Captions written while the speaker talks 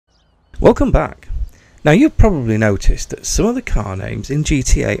Welcome back. Now you've probably noticed that some of the car names in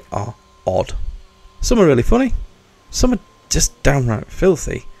GTA are odd. Some are really funny, some are just downright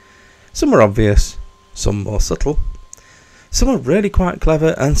filthy, some are obvious, some more subtle, some are really quite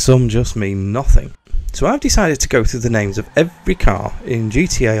clever and some just mean nothing. So I've decided to go through the names of every car in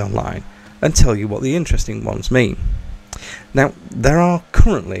GTA Online and tell you what the interesting ones mean. Now, there are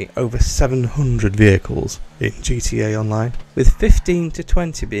currently over 700 vehicles in GTA Online, with 15 to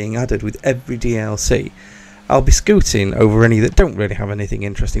 20 being added with every DLC. I'll be scooting over any that don't really have anything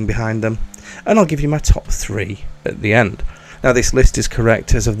interesting behind them, and I'll give you my top 3 at the end. Now, this list is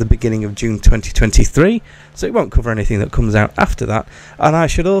correct as of the beginning of June 2023, so it won't cover anything that comes out after that, and I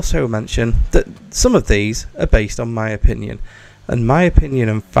should also mention that some of these are based on my opinion, and my opinion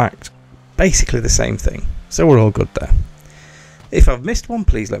and fact basically the same thing, so we're all good there. If I've missed one,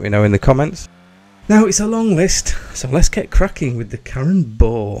 please let me know in the comments. Now, it's a long list, so let's get cracking with the Karen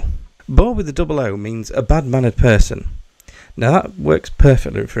Boar. Boar with a double O means a bad-mannered person. Now that works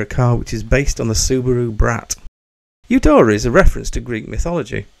perfectly for a car which is based on the Subaru Brat. Eudora is a reference to Greek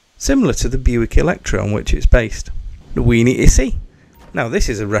mythology, similar to the Buick Electra on which it's based. Weenie Issy. Now this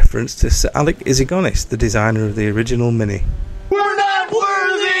is a reference to Sir Alec Issigonis, the designer of the original Mini. We're not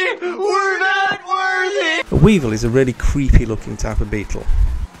worthy! We're not worthy! A Weevil is a really creepy looking type of beetle.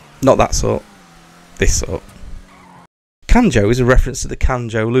 Not that sort, this sort. Kanjo is a reference to the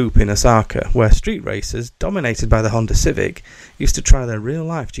Kanjo Loop in Osaka, where street racers, dominated by the Honda Civic, used to try their real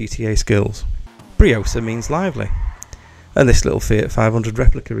life GTA skills. Briosa means lively, and this little Fiat 500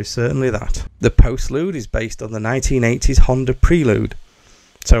 replica is certainly that. The Postlude is based on the 1980s Honda Prelude,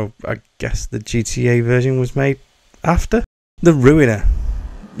 so I guess the GTA version was made after. The Ruiner.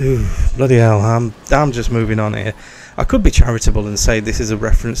 Ooh, bloody hell, I'm just moving on here. I could be charitable and say this is a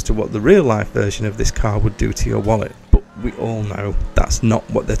reference to what the real life version of this car would do to your wallet, but we all know that's not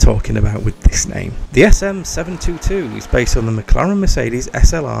what they're talking about with this name. The SM722 is based on the McLaren Mercedes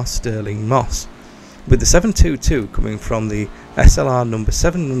SLR Sterling Moss, with the 722 coming from the SLR number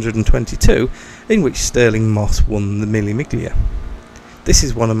 722 in which Sterling Moss won the Mille Miglia. This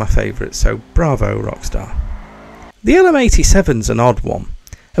is one of my favourites, so bravo Rockstar. The LM87's an odd one,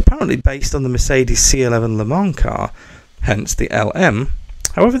 apparently based on the Mercedes C11 Le Mans car, hence the LM.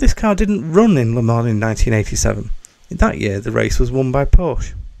 However, this car didn't run in Le Mans in 1987. In that year, the race was won by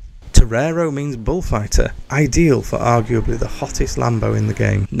Porsche. Torero means bullfighter, ideal for arguably the hottest Lambo in the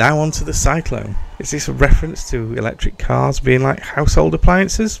game. Now on to the Cyclone. Is this a reference to electric cars being like household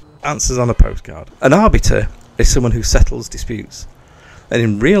appliances? Answers on a postcard. An arbiter is someone who settles disputes. And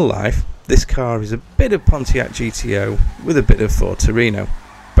in real life, this car is a bit of Pontiac GTO with a bit of Ford Torino,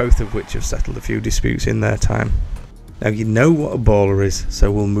 both of which have settled a few disputes in their time. Now you know what a baller is,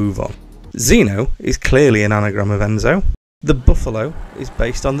 so we'll move on. Zeno is clearly an anagram of Enzo. The Buffalo is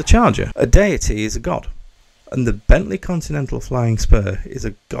based on the Charger. A deity is a god. And the Bentley Continental Flying Spur is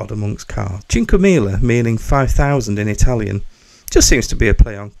a god amongst cars. Cinquemila, meaning 5,000 in Italian, just seems to be a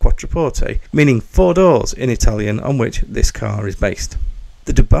play on Quattroporte, meaning 4 doors in Italian, on which this car is based.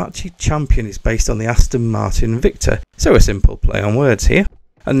 The Dubachi Champion is based on the Aston Martin Victor, so a simple play on words here.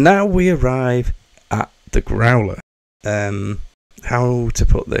 And now we arrive at the Growler. How to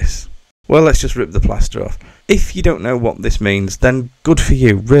put this? Well, let's just rip the plaster off. If you don't know what this means, then good for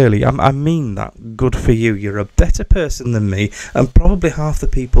you, really. I mean that, good for you. You're a better person than me, and probably half the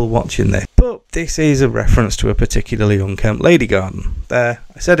people watching this. But this is a reference to a particularly unkempt lady garden. There,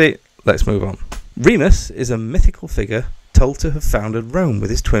 I said it, let's move on. Remus is a mythical figure told to have founded Rome with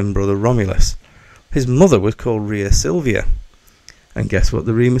his twin brother Romulus. His mother was called Rhea Silvia. And guess what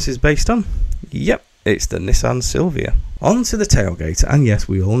the Remus is based on? Yep, it's the Nissan Silvia. On to the tailgater, and yes,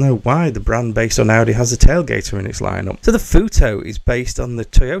 we all know why the brand based on Audi has a tailgater in its lineup. So the Futo is based on the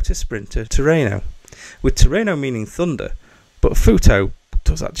Toyota Sprinter Terreno, with Terreno meaning thunder, but Futo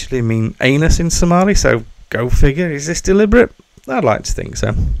does actually mean anus in Somali, so go figure, is this deliberate? I'd like to think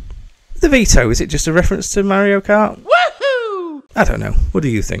so. The Vito, is it just a reference to Mario Kart? Woohoo! I don't know, what do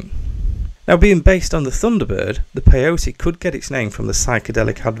you think? Now, being based on the Thunderbird, the Peyote could get its name from the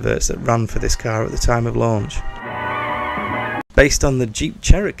psychedelic adverts that ran for this car at the time of launch. Based on the Jeep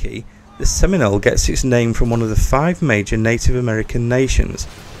Cherokee, the Seminole gets its name from one of the 5 major Native American nations.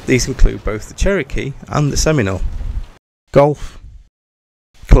 These include both the Cherokee and the Seminole. Golf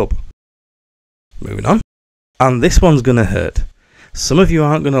Club. Moving on. And this one's gonna hurt. Some of you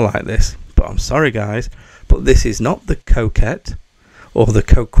aren't gonna like this, but I'm sorry guys, but this is not the Coquette, or the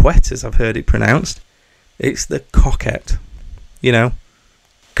Coquette as I've heard it pronounced. It's the Coquette. You know,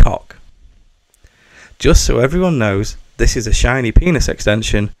 cock. Just so everyone knows, this is a shiny penis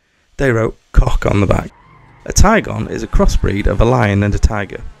extension. They wrote cock on the back. A Tygon is a crossbreed of a lion and a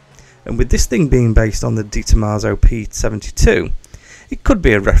tiger. And with this thing being based on the Di Tommaso P72, it could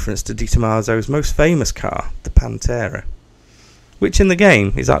be a reference to Di Tommaso's most famous car, the Pantera, which in the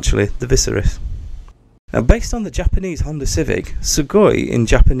game is actually the Viceris. Now, based on the Japanese Honda Civic, Sugoi in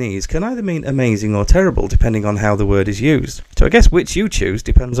Japanese can either mean amazing or terrible depending on how the word is used. So I guess which you choose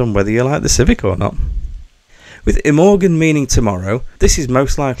depends on whether you like the Civic or not. With Imorgan meaning tomorrow, this is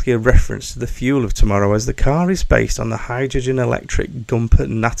most likely a reference to the fuel of tomorrow, as the car is based on the hydrogen electric Gumpert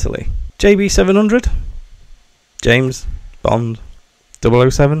Natalie. JB700? James Bond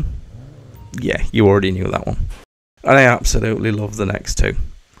 007? Yeah, you already knew that one. And I absolutely love the next two.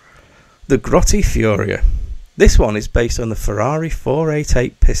 The Grotti Furia. This one is based on the Ferrari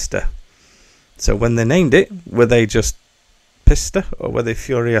 488 Pista. So when they named it, were they just Pista or were they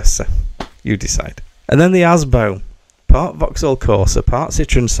Furiosa? You decide. And then the Asbo. Part Vauxhall Corsa, part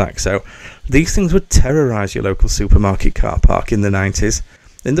Citroen Saxo. These things would terrorise your local supermarket car park in the 90s.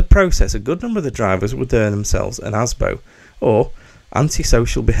 In the process, a good number of the drivers would earn themselves an Asbo, or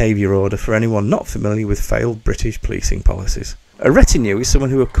antisocial behaviour order for anyone not familiar with failed British policing policies. A retinue is someone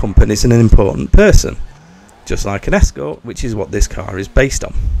who accompanies an important person, just like an escort, which is what this car is based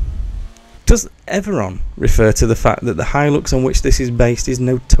on. Does Everon refer to the fact that the Hilux on which this is based is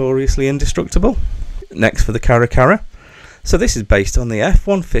notoriously indestructible? Next for the Caracara. So this is based on the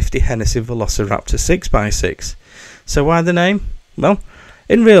F-150 Hennessy Velociraptor 6x6. So why the name? Well,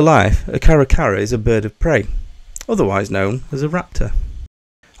 in real life, a Caracara is a bird of prey, otherwise known as a raptor.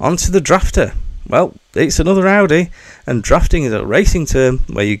 On to the Drafter. Well, it's another Audi, and drafting is a racing term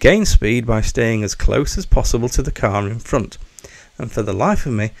where you gain speed by staying as close as possible to the car in front. And for the life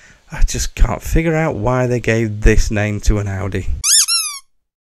of me, I just can't figure out why they gave this name to an Audi.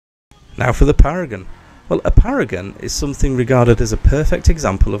 Now for the Paragon. Well, a Paragon is something regarded as a perfect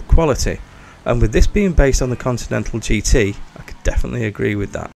example of quality, and with this being based on the Continental GT, I could definitely agree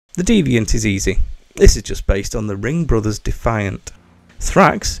with that. The Deviant is easy. This is just based on the Ring Brothers Defiant.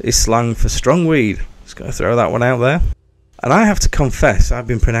 Thrax is slang for strong weed. Just gotta throw that one out there. And I have to confess, I've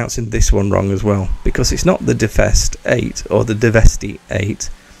been pronouncing this one wrong as well, because it's not the Defest 8 or the Devesti 8,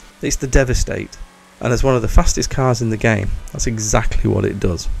 it's the Devastate. And as one of the fastest cars in the game, that's exactly what it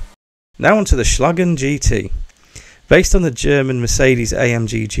does. Now onto the Schlagen GT. Based on the German Mercedes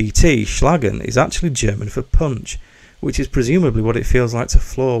AMG GT, Schlagen is actually German for punch, which is presumably what it feels like to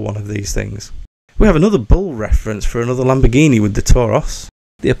floor one of these things. We have another bull reference for another Lamborghini with the Tauros.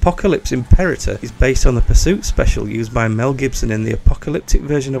 The Apocalypse Imperator is based on the Pursuit Special used by Mel Gibson in the apocalyptic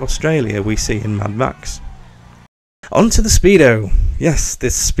version of Australia we see in Mad Max. On to the Speedo. Yes,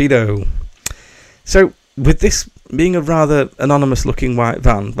 this Speedo. So, with this being a rather anonymous looking white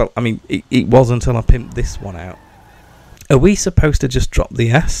van, well, I mean, it was until I pimped this one out. Are we supposed to just drop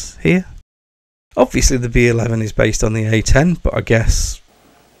the S here? Obviously the V11 is based on the A10, but I guess...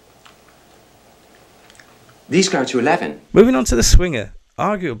 These go to 11. Moving on to the Swinger,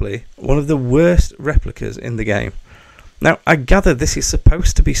 arguably one of the worst replicas in the game. Now, I gather this is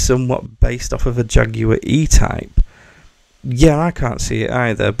supposed to be somewhat based off of a Jaguar E-Type. Yeah, I can't see it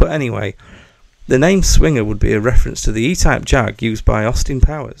either, but anyway, the name Swinger would be a reference to the E-Type Jag used by Austin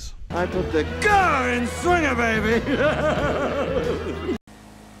Powers. I put the car in Swinger, baby!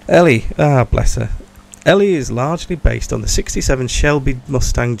 Ellie, bless her. Ellie is largely based on the 67 Shelby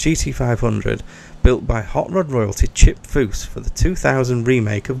Mustang GT500 built by Hot Rod royalty Chip Foose for the 2000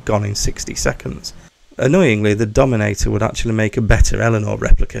 remake of Gone in 60 Seconds. Annoyingly, the Dominator would actually make a better Eleanor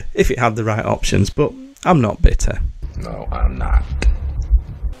replica if it had the right options, but I'm not bitter. No, I'm not.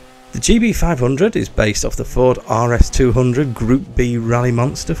 The GB500 is based off the Ford RS200 Group B rally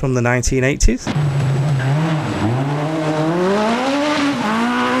monster from the 1980s.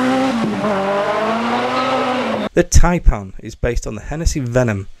 The Taipan is based on the Hennessy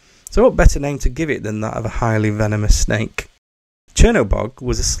Venom, so what better name to give it than that of a highly venomous snake? Chernobog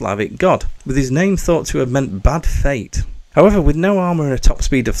was a Slavic god, with his name thought to have meant bad fate. However, with no armour and a top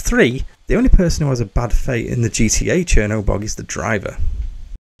speed of 3, the only person who has a bad fate in the GTA Chernobog is the driver.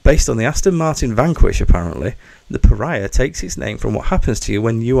 Based on the Aston Martin Vanquish apparently, the Pariah takes its name from what happens to you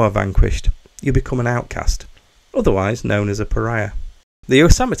when you are vanquished. You become an outcast, otherwise known as a pariah. The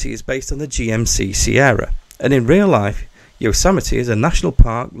Yosemite is based on the GMC Sierra, and in real life, Yosemite is a national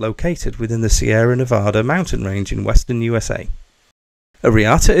park located within the Sierra Nevada mountain range in western USA. A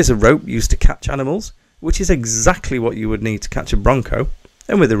riata is a rope used to catch animals, which is exactly what you would need to catch a bronco,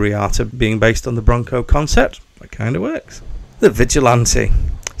 and with a riata being based on the bronco concept, it kind of works. The Vigilante.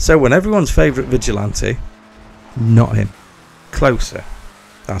 So when everyone's favourite Vigilante, not him, closer,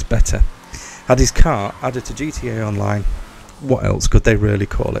 that's better, had his car added to GTA Online, what else could they really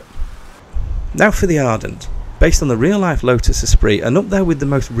call it? Now for the Ardent. based on the real-life Lotus Esprit and up there with the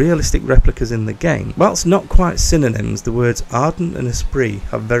most realistic replicas in the game. Whilst not quite synonyms, the words ardent and esprit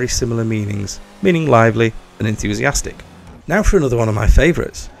have very similar meanings, meaning lively and enthusiastic. Now for another one of my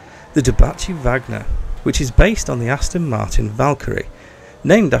favourites, the Dubachi Wagner, which is based on the Aston Martin Valkyrie,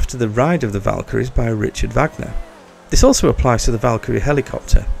 named after the ride of the Valkyries by Richard Wagner. This also applies to the Valkyrie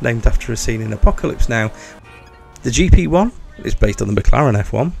helicopter, named after a scene in Apocalypse Now. The GP1 is based on the McLaren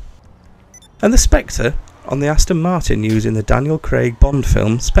F1, and the Spectre on the Aston Martin used in the Daniel Craig Bond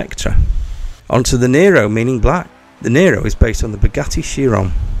film Spectre. Onto the Nero, meaning black. The Nero is based on the Bugatti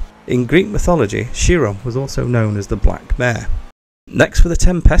Chiron. In Greek mythology, Chiron was also known as the Black Mare. Next for the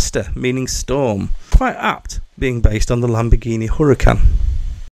Tempesta, meaning storm, quite apt, being based on the Lamborghini Huracan.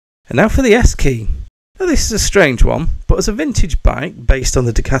 And now for the S-Key. Now this is a strange one, but as a vintage bike based on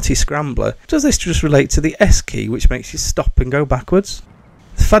the Ducati Scrambler, does this just relate to the S-Key which makes you stop and go backwards?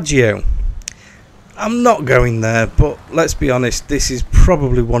 The Faggio. I'm not going there, but let's be honest, this is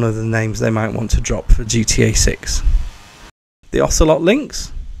probably one of the names they might want to drop for GTA 6. The Ocelot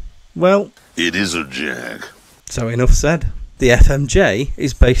Lynx? Well, it is a Jag. So enough said. The FMJ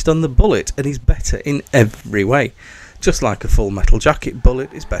is based on the Bullet and is better in every way. Just like a Full Metal Jacket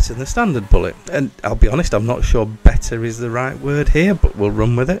bullet is better than the standard bullet. And I'll be honest, I'm not sure better is the right word here, but we'll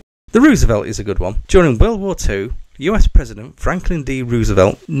run with it. The Roosevelt is a good one. During World War II, US President Franklin D.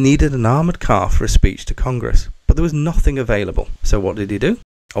 Roosevelt needed an armoured car for a speech to Congress, but there was nothing available. So what did he do?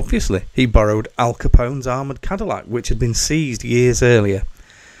 Obviously, he borrowed Al Capone's armoured Cadillac, which had been seized years earlier.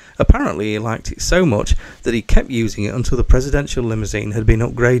 Apparently he liked it so much that he kept using it until the presidential limousine had been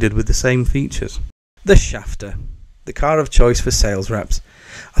upgraded with the same features. The Shafter, the car of choice for sales reps.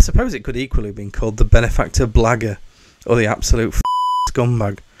 I suppose it could equally have been called the Benefactor Blagger, or the absolute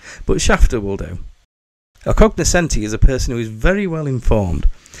scumbag, but Shafter will do. A cognoscenti is a person who is very well informed,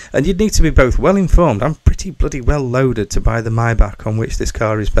 and you'd need to be both well informed and pretty bloody well loaded to buy the Maybach on which this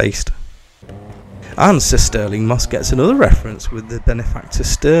car is based. And Sir Stirling Moss gets another reference with the Benefactor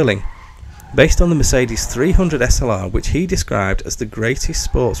Stirling, based on the Mercedes 300 SLR, which he described as the greatest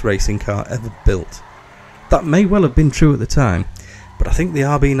sports racing car ever built. That may well have been true at the time, but I think the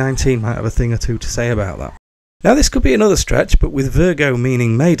RB19 might have a thing or two to say about that. Now this could be another stretch, but with Virgo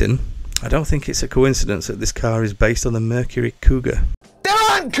meaning maiden, I don't think it's a coincidence that this car is based on the Mercury Cougar. There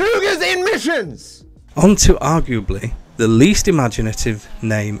aren't cougars in missions! On to arguably the least imaginative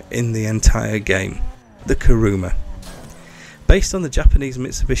name in the entire game, the Kuruma. Based on the Japanese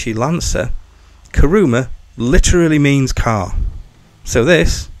Mitsubishi Lancer, Kuruma literally means car. So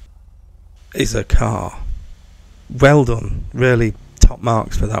this is a car. Well done, really top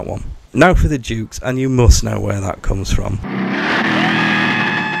marks for that one. Now for the Dukes, and you must know where that comes from.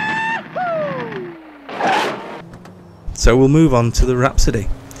 So we'll move on to the Rhapsody.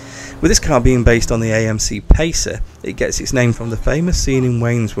 With this car being based on the AMC Pacer, it gets its name from the famous scene in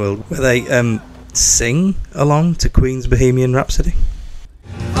Wayne's World where they sing along to Queen's Bohemian Rhapsody.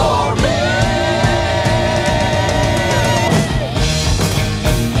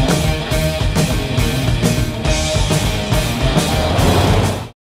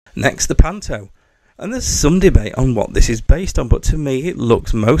 Next, the Panto. And there's some debate on what this is based on, but to me it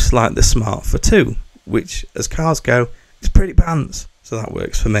looks most like the Smart for 2, which, as cars go, is pretty pants, so that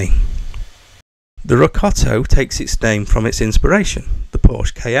works for me. The Ricotto takes its name from its inspiration, the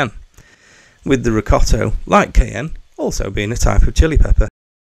Porsche Cayenne, with the Ricotto, like Cayenne, also being a type of chili pepper.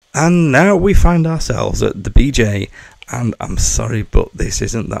 And now we find ourselves at the BJ, and I'm sorry, but this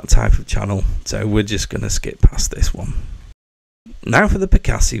isn't that type of channel, so we're just going to skip past this one. Now for the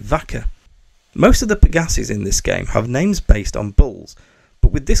Pegassi Vaca. Most of the Pegassis in this game have names based on bulls,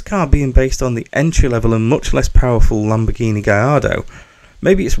 but with this car being based on the entry-level and much less powerful Lamborghini Gallardo,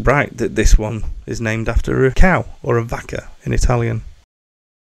 maybe it's right that this one is named after a cow, or a vaca in Italian.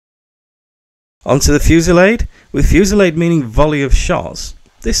 Onto the Fusillade. With Fusillade meaning volley of shots,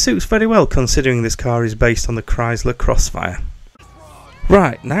 this suits very well considering this car is based on the Chrysler Crossfire.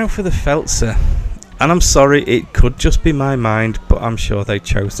 Right, now for the Feltzer. And I'm sorry, it could just be my mind, but I'm sure they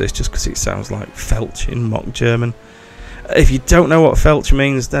chose this just because it sounds like Felch in mock German. If you don't know what Felch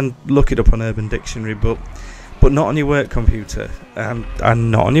means, then look it up on Urban Dictionary, but not on your work computer,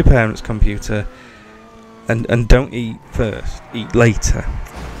 and not on your parents' computer, and don't eat first, eat later,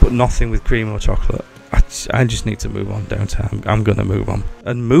 but nothing with cream or chocolate. I just need to move on, don't I? I'm going to move on.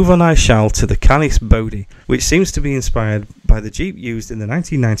 And move on I shall to the Canis Bodhi, which seems to be inspired by the Jeep used in the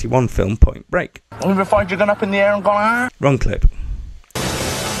 1991 film Point Break. Have you fired your gun up in the air and gone, Wrong clip.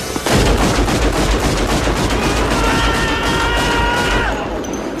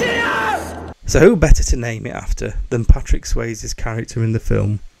 So who better to name it after than Patrick Swayze's character in the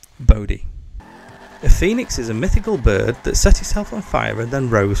film, Bodhi? A phoenix is a mythical bird that set itself on fire and then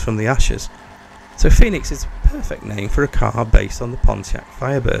rose from the ashes. So Phoenix is a perfect name for a car based on the Pontiac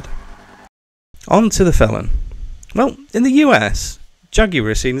Firebird. On to the Felon. Well, in the US,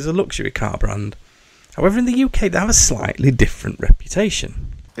 Jaguar is seen as a luxury car brand. However, in the UK they have a slightly different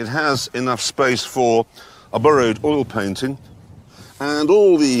reputation. It has enough space for a borrowed oil painting and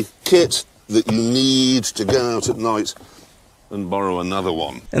all the kit that you need to go out at night and borrow another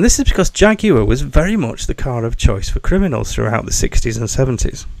one. And this is because Jaguar was very much the car of choice for criminals throughout the 60s and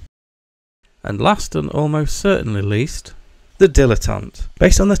 70s. And last and almost certainly least, the Dilettante,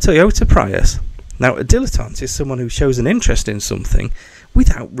 based on the Toyota Prius. Now, a dilettante is someone who shows an interest in something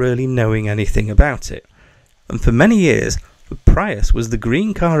without really knowing anything about it. And for many years, the Prius was the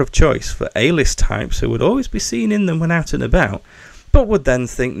green car of choice for A-list types who would always be seen in them when out and about, but would then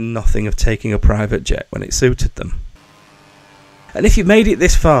think nothing of taking a private jet when it suited them. And if you've made it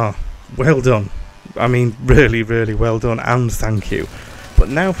this far, well done. I mean, really, really well done, and thank you. But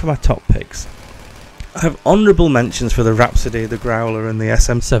now for my top picks. I have honourable mentions for the Rhapsody, the Growler and the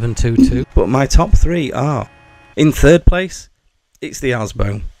SM722, but my top three are: in third place, it's the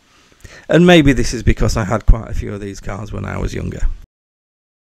Asbo. And maybe this is because I had quite a few of these cars when I was younger.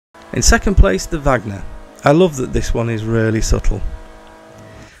 In second place, the Wagner. I love that this one is really subtle.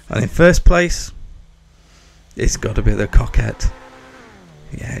 And in first place, it's got to be the Coquette.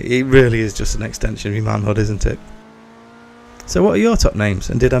 Yeah, it really is just an extension of your manhood, isn't it? So what are your top names,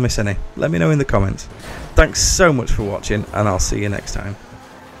 and did I miss any? Let me know in the comments. Thanks so much for watching, and I'll see you next time.